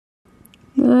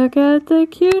Look at the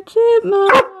cute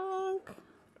chipmunk.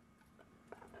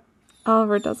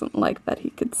 Oliver doesn't like that he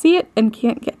could see it and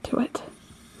can't get to it.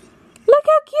 Look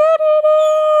how cute it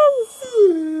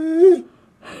is!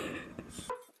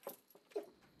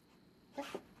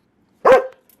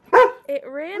 It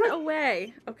ran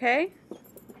away, okay?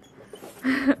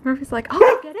 Murphy's like,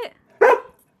 oh, get it.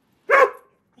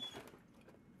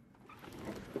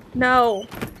 No.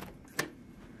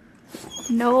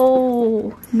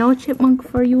 No. No chipmunk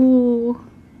for you.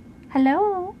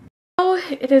 Hello. Oh,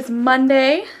 it is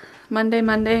Monday. Monday,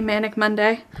 Manic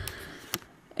Monday.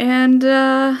 And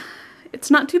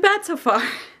it's not too bad so far,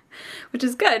 which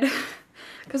is good,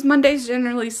 because Mondays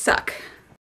generally suck.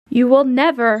 You will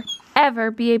never,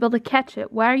 ever be able to catch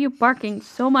it. Why are you barking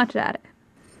so much at it?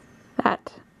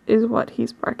 That is what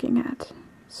he's barking at.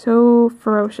 So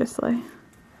ferociously.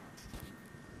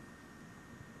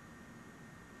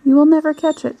 You will never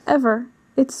catch it, ever.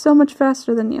 It's so much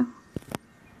faster than you.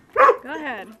 Go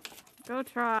ahead. Go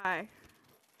try.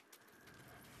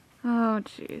 Oh,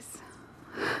 jeez.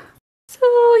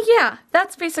 So, yeah,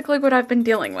 that's basically what I've been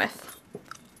dealing with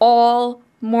all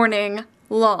morning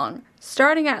long.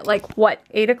 Starting at, like, what,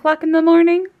 8 o'clock in the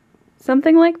morning?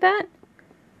 Something like that?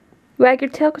 Wag your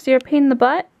tail because you're a pain in the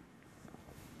butt?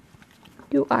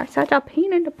 You are such a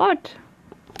pain in the butt.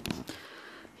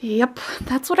 Yep,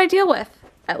 that's what I deal with.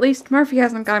 At least Murphy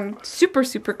hasn't gone super,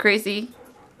 super crazy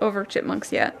over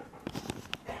chipmunks yet.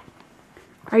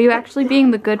 Are you actually being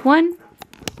the good one?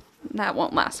 That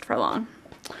won't last for long.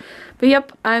 But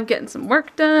yep, I'm getting some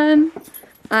work done.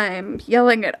 I'm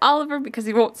yelling at Oliver because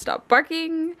he won't stop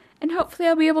barking. And hopefully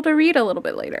I'll be able to read a little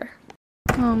bit later.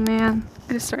 Oh man,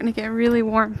 it is starting to get really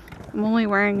warm. I'm only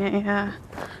wearing a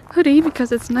hoodie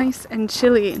because it's nice and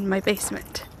chilly in my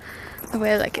basement. The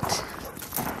way I like it.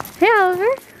 Hey Oliver!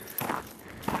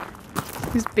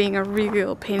 He's being a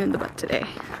real pain in the butt today.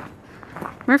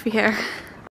 Murphy hair.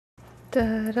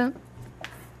 Da-da,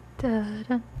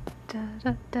 da-da,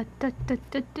 da-da, da-da,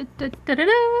 da-da, da-da.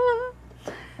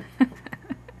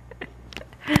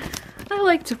 I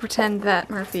like to pretend that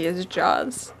Murphy is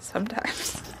Jaws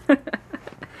sometimes.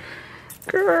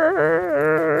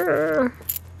 Grrr.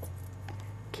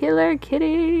 Killer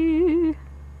kitty.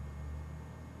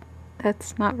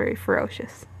 That's not very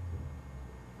ferocious.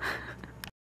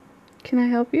 Can I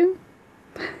help you?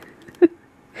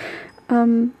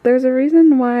 There's a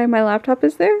reason why my laptop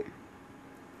is there.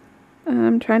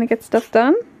 I'm trying to get stuff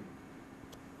done.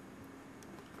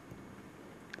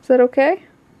 Is that okay?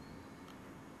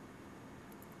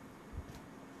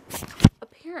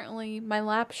 Apparently, my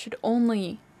lap should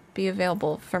only be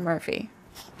available for Murphy.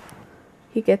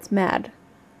 He gets mad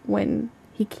when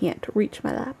he can't reach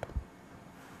my lap.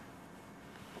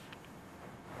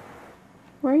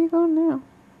 Where are you going now?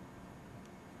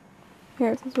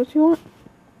 Here, is this what you want?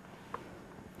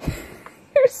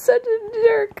 You're such a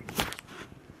jerk.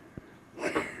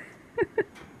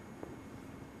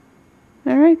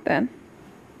 Alright then.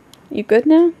 You good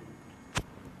now? Is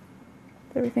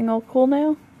everything all cool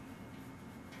now?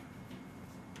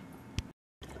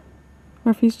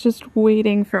 Murphy's just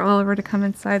waiting for Oliver to come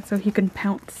inside so he can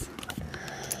pounce.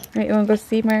 Alright, you wanna go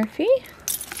see Murphy?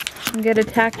 And get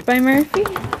attacked by Murphy?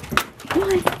 Come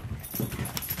on.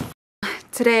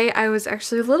 Today I was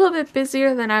actually a little bit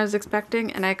busier than I was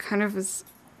expecting, and I kind of was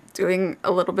doing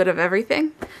a little bit of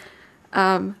everything.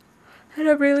 And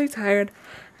I'm really tired.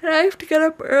 And I have to get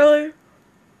up early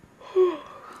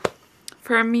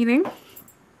for a meeting.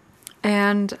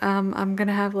 And I'm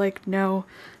gonna have like no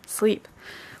sleep,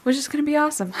 which is gonna be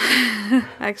awesome. I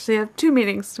actually have 2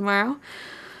 meetings tomorrow.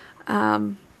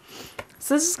 So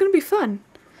this is gonna be fun.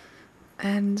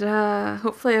 And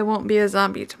hopefully I won't be a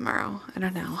zombie tomorrow. I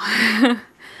don't know.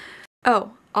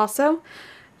 Oh, also,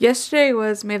 yesterday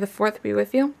was May the 4th be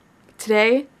with you.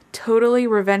 Today, totally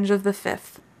Revenge of the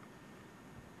 5th.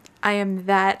 I am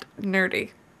that nerdy.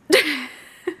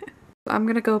 I'm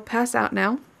gonna go pass out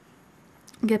now,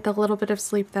 get the little bit of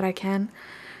sleep that I can,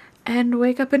 and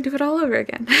wake up and do it all over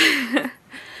again.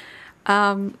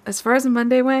 As far as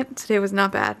Monday went, today was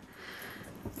not bad.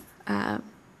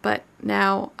 But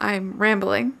now I'm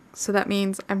rambling, so that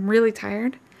means I'm really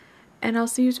tired, and I'll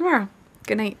see you tomorrow.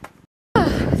 Good night.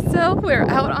 So we're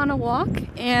out on a walk,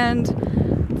 and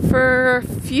for a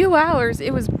few hours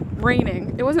it was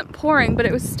raining. It wasn't pouring, but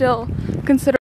it was still considerable.